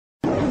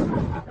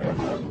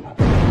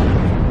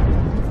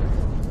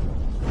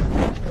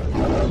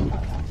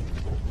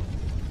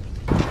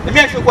Let me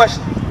ask you a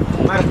question.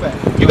 Matter of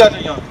fact, you guys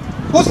are young.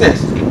 Who's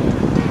this?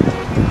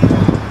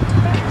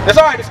 It's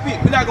alright to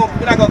speak. We're not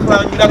gonna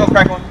clown you, we're not gonna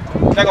crack on you,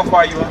 we're not gonna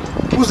fire you up.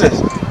 Who's this?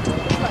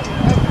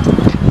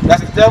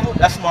 That's the devil?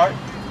 That's smart.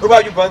 What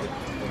about you, brother?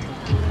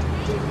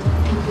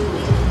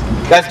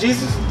 That's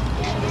Jesus?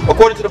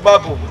 According to the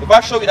Bible, if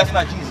I show you that's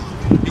not Jesus,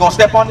 you gonna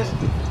step on this?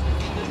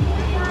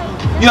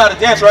 You know how to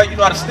dance, right? You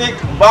know how to stick,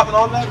 bop and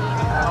all that?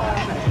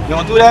 You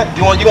gonna do that?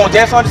 You gonna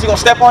dance on this? You gonna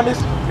step on this?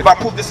 If I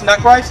prove this is not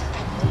Christ?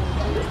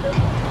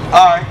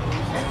 Alright.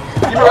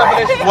 Give me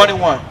Revelation 1 and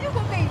 1.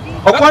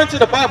 According to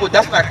the Bible,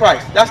 that's not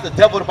Christ. That's the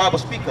devil the Bible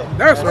speaks of.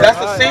 That's right. That's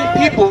the same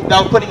people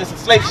that were putting us in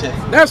slave ships.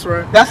 That's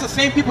right. That's the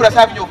same people that's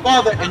having your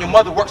father and your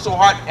mother work so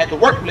hard at the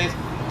workplace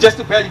just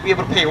to barely be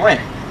able to pay rent.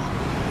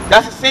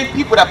 That's the same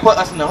people that put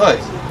us in the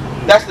hoods.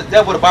 That's the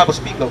devil the Bible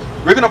speaks of.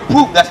 We're going to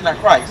prove that's not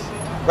Christ.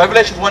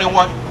 Revelation 1 and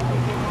 1.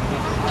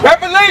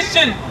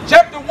 Revelation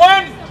chapter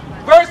 1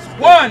 verse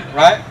 1.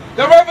 Right?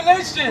 The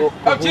revelation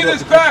of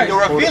Jesus Christ.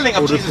 The revealing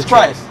of Jesus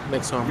Christ.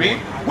 Read.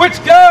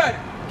 Which God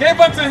gave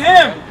unto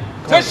him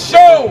to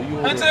show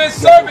unto his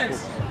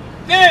servants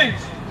things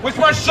which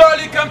must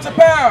shortly come to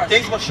pass.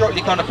 Things must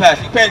shortly come to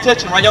pass. You paying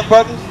attention, right, young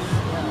brothers?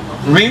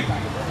 Read.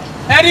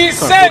 And he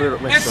sent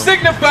and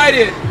signified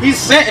it. He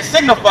sent and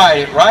signified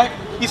it, right?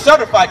 He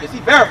certified this. He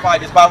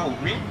verified this by who?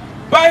 Read.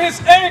 By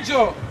his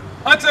angel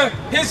unto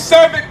his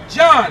servant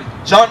John.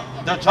 John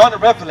the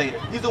Revelator.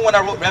 He's the one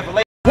that wrote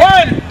Revelation.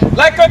 One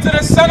like unto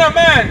the Son of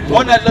Man.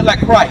 One that looked like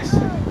Christ.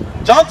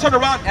 John turned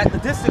around at the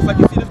distance like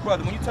you see this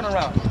brother. When you turn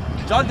around,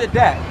 John did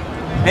that.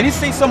 And he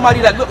seen somebody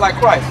that looked like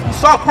Christ. He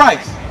saw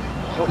Christ.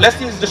 Let's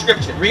see his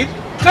description. Read.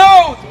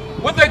 Clothed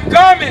with a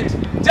garment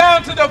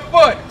down to the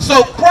foot.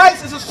 So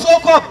Christ is a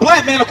so-called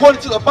black man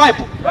according to the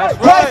Bible. That's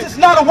Christ right. is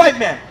not a white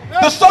man.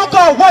 The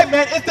so-called white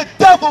man is the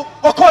devil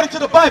according to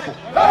the Bible.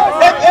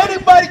 If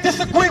anybody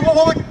disagree with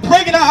what we're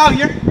bringing out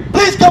here,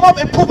 please come up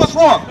and prove us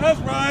wrong. That's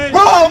right. We're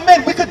all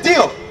men. We could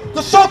deal.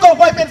 The so-called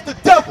white man is the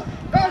devil.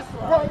 That's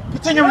right.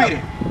 Continue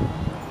reading.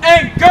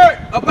 And girt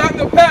about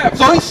the path.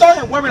 So he saw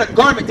him wearing a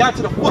garment down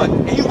to the foot,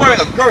 and he's wearing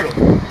a girdle,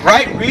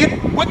 right?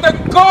 Read. With a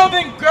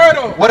golden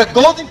girdle. With a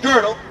golden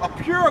girdle, a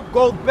pure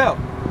gold belt.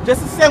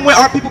 Just the same way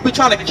our people be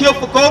trying to kill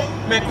for gold,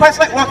 man, Christ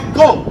like walking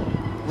gold.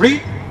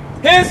 Read.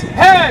 His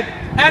head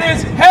and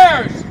his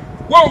hairs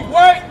were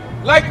white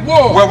like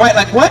wool. Were white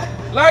like what?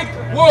 Like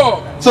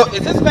wool. So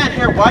is this man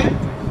hair white?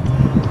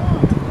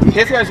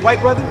 His hair is white,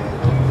 brother?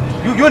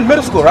 You're in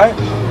middle school, right?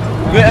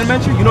 You're in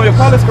elementary? You know your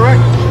colors, correct?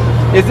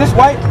 Is this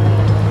white?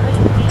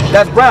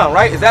 That's brown,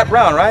 right? Is that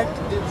brown, right?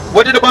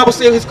 What did the Bible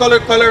say his color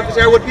of his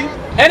hair would be?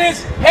 And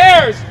his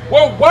hairs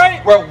were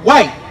white. Were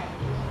white.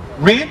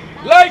 Read.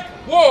 Like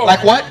wool.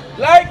 Like what?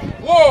 Like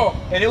wool.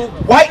 And it was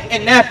white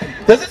and nappy.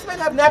 Does this man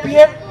have nappy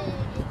hair?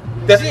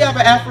 Does he have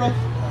an afro?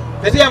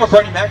 Does he have a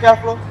Bernie Mac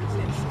afro?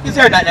 His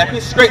hair not nappy.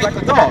 It's straight like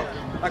a dog.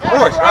 Like a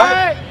horse,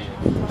 right?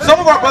 Some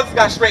of our brothers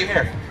got straight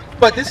hair.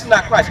 But this is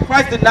not Christ.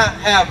 Christ did not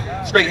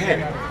have straight hair.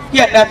 He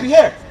had nappy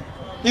hair.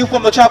 He was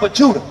from the tribe of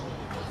Judah.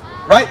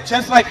 Right?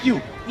 Just like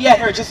you. He had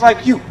hair just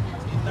like you.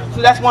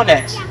 So that's one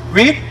X.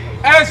 Read.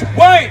 As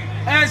white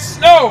as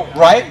snow.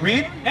 Right?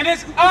 Read. And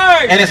his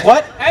eyes. And his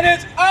what? And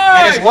his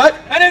eyes. And his what?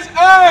 And his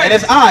eyes. And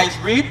his eyes.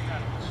 Read.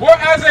 Were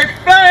as a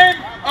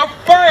flame of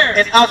fire.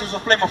 His eyes was a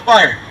flame of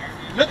fire.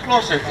 Look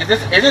closer. Is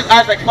his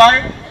eyes like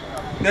fire?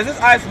 Does his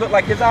eyes look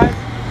like his eyes?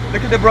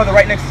 Look at the brother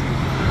right next to you.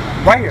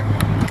 Right here.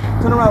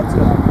 Turn around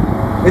to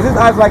him. Is his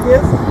eyes like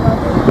his?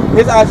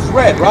 His eyes is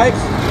red, right?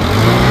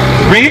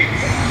 Read.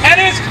 And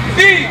his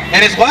feet.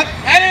 And his what?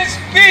 And his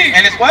feet.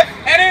 And his what?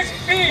 And his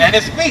feet. And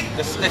his feet.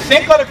 The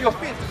same color of your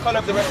feet is the color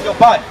of the rest of your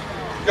body.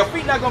 Your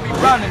feet not going to be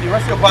brown and the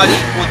rest of your body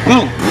was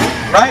blue.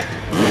 Right?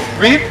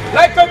 Read.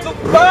 Like unto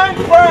fine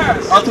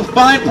brass. Unto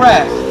fine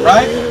brass.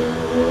 Right?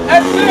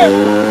 As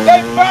if they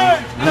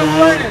burned in a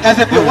furnace. As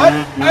if it what?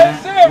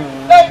 As if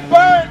they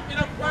burned in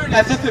a furnace.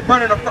 As if it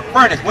burned in a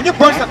furnace. When you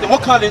burn something,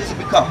 what color does it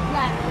become?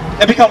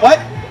 It become what?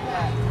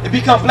 It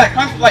become black.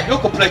 Christ is like your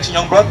complexion,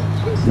 young brother.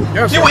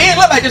 Yes, He ain't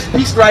look like this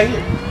piece right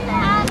here.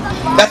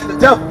 That's the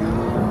devil.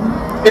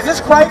 Is this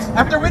Christ?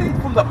 After reading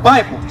from the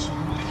Bible,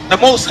 the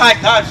Most High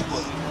God's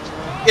book,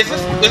 is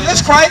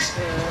this Christ?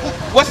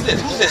 What's this?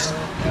 Who's this?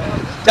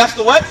 That's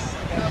the what?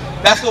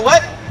 That's the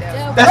what?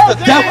 That's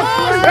the devil.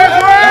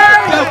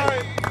 That's the devil.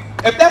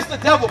 If that's the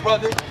devil,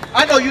 brother,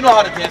 I know you know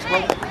how to dance,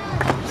 brother.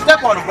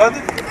 Step on him,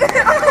 brother.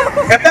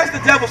 If that's the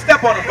devil,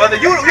 step on him, brother.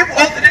 You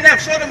older than them.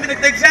 Show them the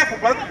example,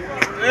 brother.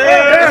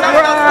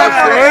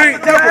 That's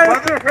the devil,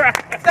 brother.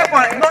 Step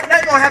on it.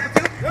 Not gonna happen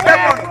to you. Step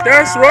on it.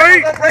 That's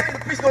right. Don't break it. The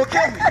priest gonna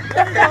kill me.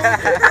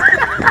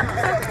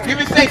 Give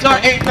me St. John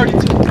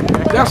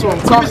 8:32. That's what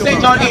I'm talking Give me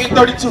St. John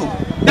 8:32.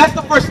 That's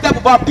the first step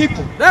of our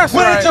people. That's we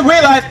right. need to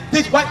realize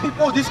these white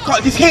people, these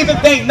heathen,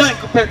 they ain't nothing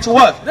compared to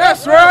us.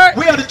 That's right.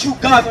 We are the true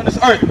gods on this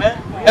earth, man.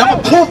 And I'm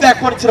gonna prove that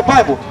according to the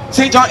Bible.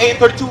 St. John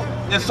 8:32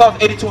 and Psalms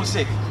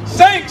 82:6.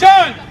 St.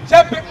 John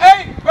chapter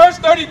 8 verse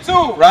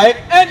 32. Right?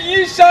 And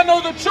ye shall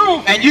know the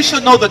truth. And you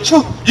should know the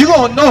truth. You're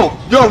gonna know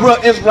you're a real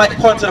Israelite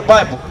according to the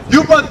Bible.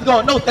 You brothers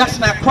gonna know that's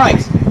not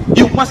Christ.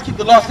 must keep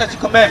the law, statutes,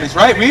 commandments,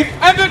 right? Read.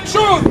 And the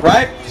truth,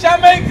 right, shall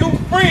make you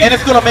free. And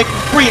it's going to make you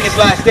free in this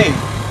last day.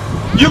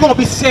 You're going to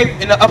be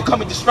saved in the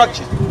upcoming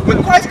destruction.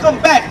 When Christ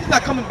comes back, he's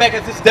not coming back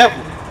as this devil.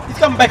 He's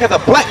coming back as a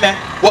black man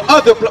with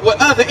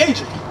other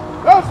angels,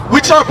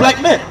 which are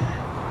black men.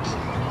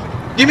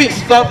 Give me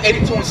Psalm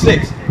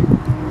 82:6.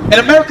 In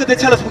America, they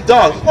tell us we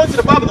dogs. According to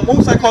the Bible, the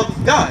Most High calls us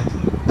gods.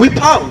 We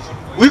powers.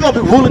 We're going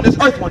to be ruling this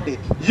earth one day.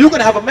 You're going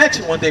to have a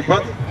mansion one day,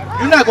 brother.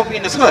 You're not going to be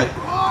in this hood.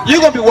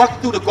 You're going to be walking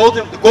through the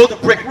golden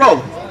brick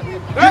road.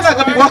 You're not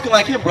going to be walking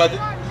like him, brother.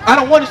 I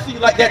don't want to see you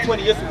like that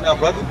 20 years from now,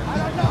 brother.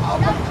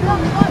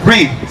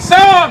 Read.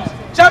 Psalms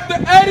chapter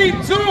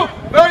 82,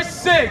 verse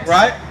 6.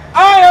 Right?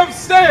 I have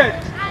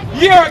said,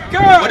 ye are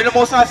God. What did the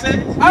Most High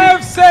say? I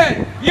have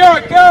said, ye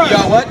are God. You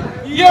are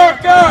what? Ye are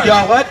God. You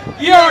are what?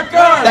 Ye are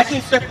God. That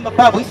came straight from the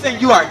Bible. He's saying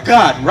you are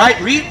God, right?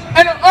 Read.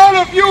 And all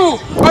of you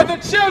are the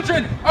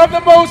children of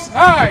the Most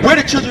High. We're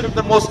the children of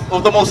the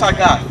Most High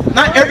God.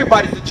 Not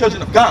everybody's the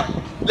children of God.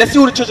 Let's see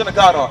who the children of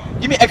God are.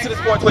 Give me Exodus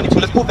 4:22.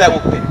 Let's prove that real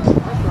quick.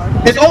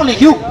 It's only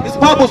you. This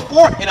Bible's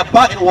for and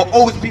about and will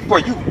always be for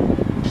you.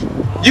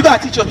 You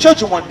gotta teach your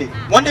children one day.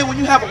 One day when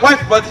you have a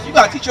wife, brothers, you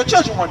gotta teach your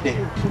children one day.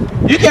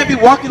 You can't be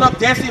walking up,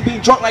 dancing,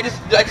 being drunk like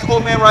this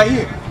old man right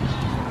here.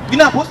 You're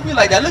not supposed to be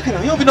like that. Look at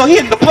him. You don't even know he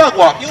in the plug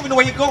walk. You don't even know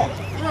where you're going.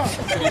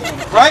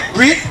 Right?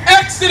 Read.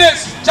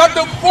 Exodus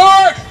chapter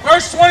 4,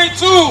 verse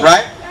 22.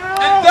 Right?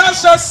 And thou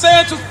shalt say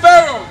unto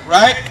Pharaoh.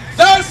 Right?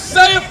 Thus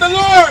saith the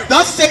Lord.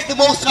 Thus saith the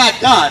Most High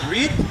God.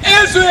 Read.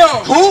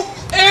 Israel. Who?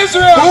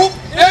 Israel. Who?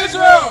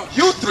 Israel.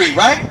 You three,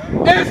 right?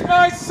 Is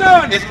my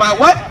son. Is my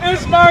what?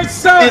 Is my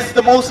son. It's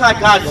the Most High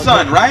God's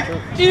son, right?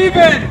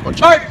 Even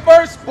my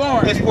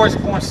firstborn. His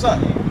firstborn son.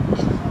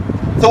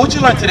 So what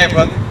you learned today,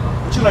 brother?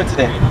 What you learned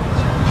today?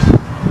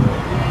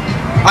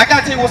 I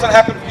gotta tell you what's gonna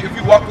happen if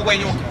you walk away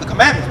and you don't keep the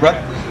commandments,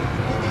 brother.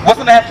 What's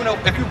gonna happen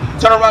if you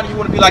turn around and you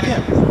want to be like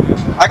him?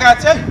 I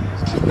gotta tell you.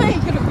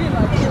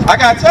 I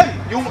gotta tell you.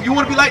 You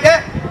want to be like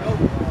that?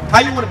 How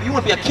you want to be? You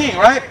want to be a king,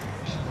 right?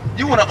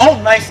 You want to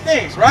own nice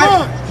things,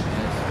 right?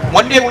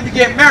 One day when you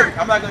get married,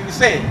 I'm not gonna even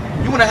say it.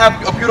 You want to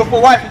have a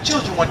beautiful wife and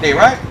children one day,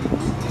 right?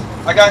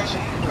 I got you.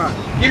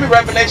 Give me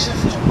Revelations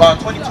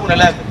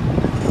 22:11.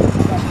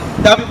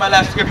 That'll be my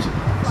last scripture.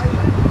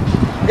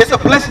 It's a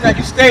blessing that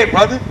you stayed,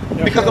 brother,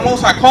 because the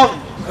Most High calling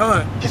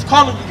you. He's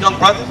calling you, young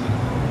brothers.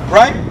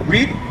 Right?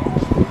 Read.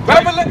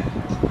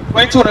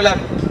 22:11.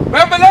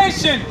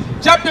 Revelation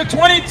chapter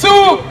 22.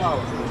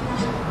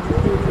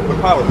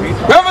 What power? Read.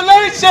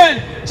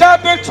 Revelation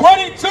chapter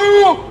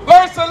 22,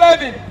 verse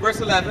 11.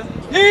 Verse 11.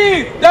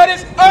 He that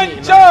is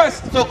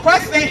unjust. So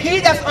Christ saying, he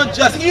that's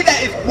unjust, he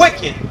that is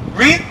wicked.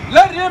 Read.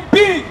 Let him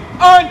be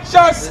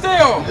unjust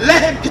still.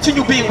 Let him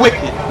continue being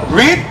wicked.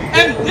 Read.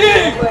 And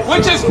he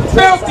which is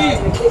filthy,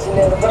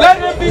 let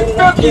him be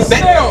filthy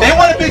still. They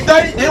want to be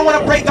dirty. They want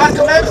to break God's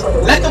commandments.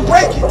 Let them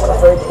break it.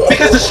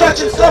 Because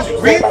destruction's coming.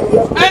 Read.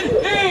 And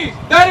he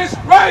that is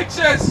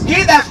righteous.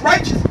 He that's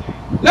righteous.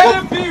 Let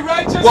him be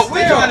righteous what still.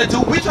 We're trying to do,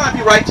 we're trying to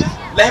be righteous.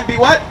 Let him be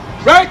what?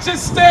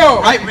 Righteous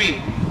still. Right,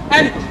 read.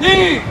 And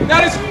he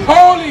that is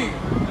holy,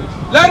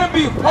 let him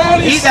be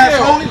holy he still. He that's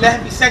holy, let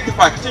him be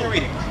sanctified. Continue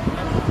reading.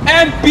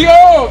 And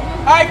behold,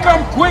 I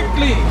come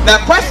quickly.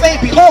 Now Christ saying,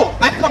 behold,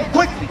 I come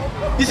quickly.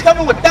 He's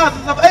coming with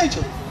thousands of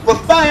angels,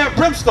 with fire and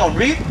brimstone.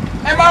 Read.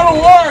 And my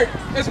reward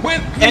is with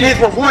me. And his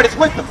reward is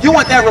with him. You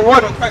want that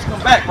reward when Christ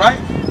comes back, right?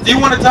 Do you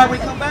want to die when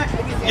he comes back?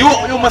 You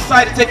want your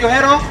Messiah to take your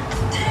head off?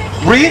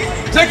 Read.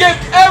 To give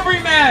every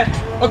man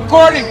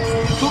according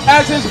to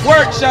as his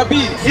work shall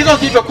be. He's going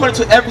to give you according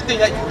to everything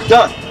that you've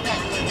done.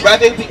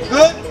 Rather it be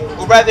good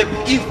or rather it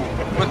be evil.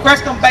 When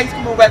Christ comes back, he's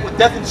coming back with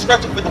death and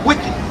destruction for the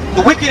wicked.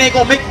 The wicked ain't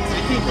going to make it to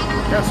the kingdom.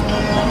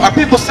 Are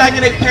people sagging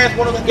their pants,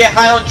 wanting to get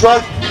high on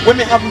drugs,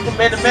 women helping from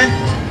men to men?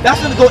 That's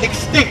going to go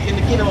extinct in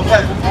the kingdom of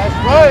heaven. That's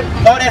right.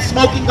 All that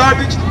smoking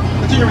garbage,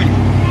 continue reading.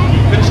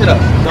 Finish it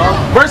up.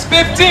 Verse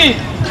 15.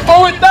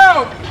 For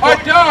without are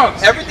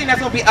dogs. Everything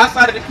that's going to be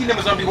outside of the kingdom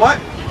is going to be what?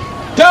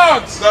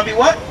 Dogs. It's going to be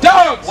what?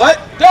 Dogs.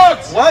 What?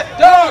 Dogs. What?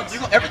 Dogs.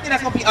 Everything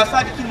that's going to be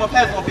outside the kingdom of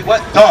heaven is going to be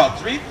what?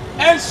 Dogs. Read.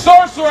 And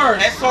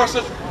sorcerers. And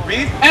sorcerers.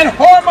 Read. And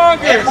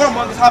whoremongers. And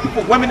whoremongers. How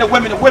people, women to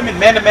women to women,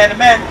 man to man to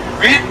man.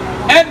 Read.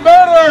 And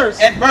murderers.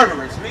 And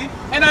murderers. Read.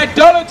 And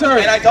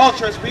idolaters. And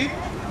idolaters. Read.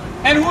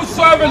 And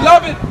whosoever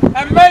loveth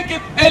and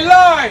maketh a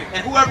lie.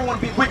 And whoever want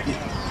to be wicked.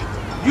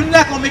 You're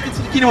not going to make it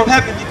to the kingdom of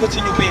heaven if you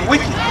continue being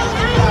wicked.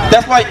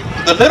 That's why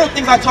the little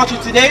things I taught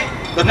you today,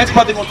 the next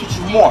brother is going to teach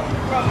you more.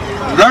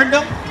 Learn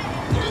them,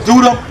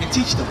 do them, and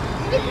teach them.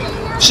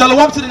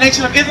 Shalom to the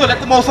nation of Israel. Let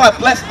the Most High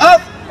bless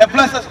us and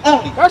bless us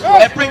only.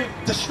 And bring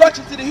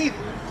destruction to the heathen.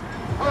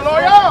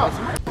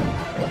 Hallelujah.